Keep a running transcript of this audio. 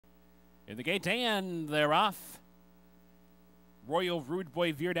In the gate, and they're off. Royal Rude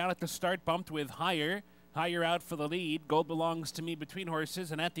Boy veered out at the start, bumped with Higher. Higher out for the lead. Gold Belongs to Me between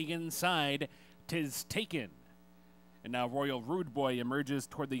horses, and at the inside, 'Tis Taken. And now Royal Rude Boy emerges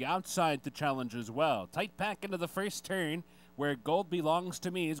toward the outside to challenge as well. Tight pack into the first turn, where Gold Belongs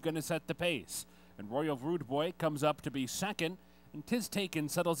to Me is going to set the pace. And Royal Rude Boy comes up to be second, and 'Tis Taken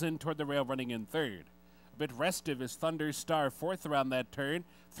settles in toward the rail running in third. A bit restive is Thunder Star fourth around that turn.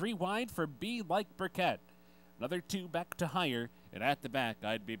 3 wide for Be Like Burkett. Another 2 back to Higher, and at the back,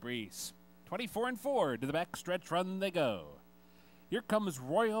 I'd Be Breeze. 24 and 4 to the back stretch run they go. Here comes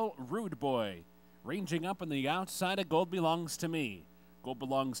Royal Rude Boy, ranging up on the outside of Gold Belongs to Me. Gold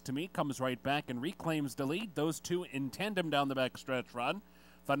Belongs to Me comes right back and reclaims the lead. Those two in tandem down the back stretch run.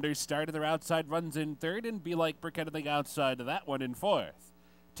 Thunder Star to their outside runs in third, and Be Like Burkett on the outside of that one in fourth.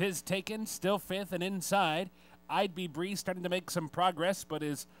 'Tis Taken still fifth and inside. I'd Be Breeze starting to make some progress, but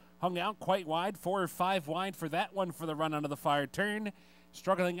is hung out quite wide, 4 or 5 wide for that one for the run onto the far turn.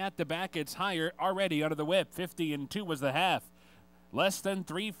 Struggling at the back, it's Higher already under the whip. 50 and 2 was the half. Less than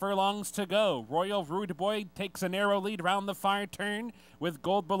 3 furlongs to go. Royal Rude Boy takes a narrow lead round the far turn, with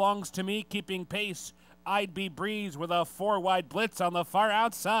Gold Belongs to Me keeping pace. I'd Be Breeze with a 4 wide blitz on the far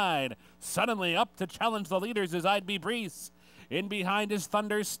outside. Suddenly up to challenge the leaders is I'd Be Breeze. In behind is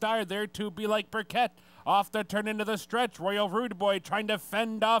Thunder Star, there to Be Like Burkett. Off the turn into the stretch, Royal Rude Boy trying to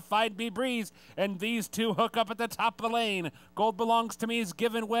fend off I'd Be Breeze, and these two hook up at the top of the lane. Gold Belongs to Me is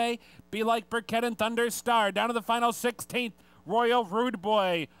given way. Be Like Burkett and Thunder Star down to the final 16th. Royal Rude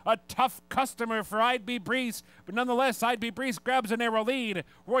Boy, a tough customer for I'd Be Breeze, but nonetheless, I'd Be Breeze grabs a narrow lead.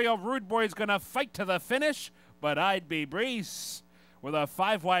 Royal Rude Boy is going to fight to the finish, but I'd Be Breeze, with a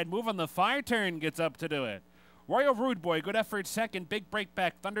 5 wide move on the far turn, gets up to do it. Royal Rude Boy, good effort second, big break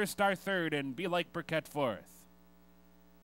back, Thunder Star third, and Be Like Burkett fourth.